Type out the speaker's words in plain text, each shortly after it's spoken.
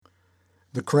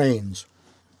The cranes.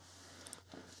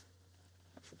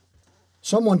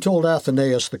 Someone told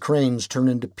Athenaeus the cranes turn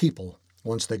into people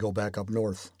once they go back up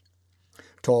north.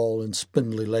 Tall and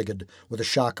spindly-legged, with a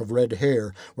shock of red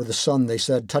hair, where the sun, they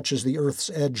said, touches the earth's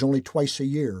edge only twice a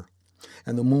year,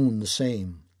 and the moon the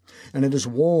same. And it is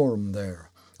warm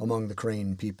there among the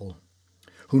crane people,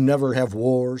 who never have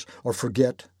wars or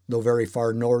forget, though very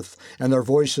far north, and their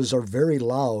voices are very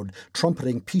loud,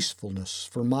 trumpeting peacefulness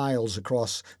for miles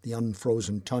across the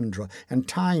unfrozen tundra, and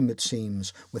time, it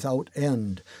seems, without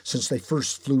end, since they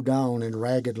first flew down in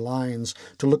ragged lines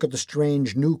to look at the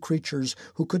strange new creatures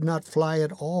who could not fly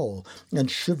at all, and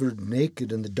shivered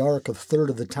naked in the dark a third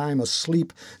of the time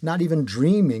asleep, not even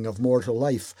dreaming of more to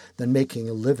life than making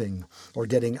a living, or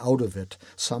getting out of it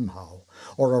somehow,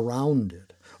 or around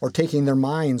it, or taking their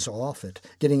minds off it,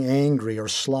 getting angry or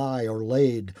sly or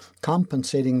laid,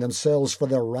 compensating themselves for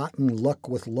their rotten luck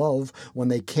with love when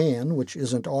they can, which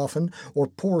isn't often, or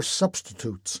poor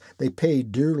substitutes they pay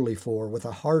dearly for with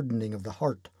a hardening of the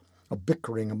heart, a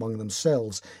bickering among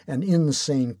themselves, an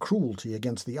insane cruelty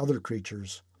against the other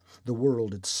creatures, the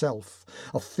world itself,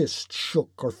 a fist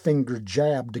shook or finger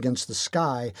jabbed against the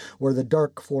sky where the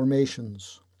dark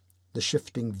formations, the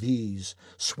shifting V's,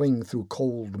 swing through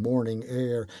cold morning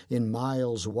air in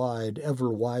miles-wide,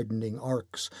 ever-widening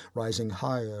arcs, rising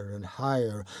higher and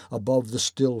higher above the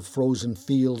still frozen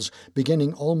fields,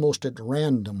 beginning almost at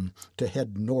random to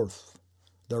head north.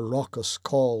 Their raucous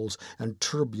calls and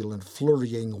turbulent,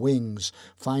 flurrying wings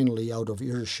finally out of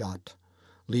earshot,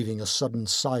 leaving a sudden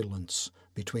silence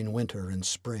between winter and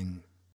spring.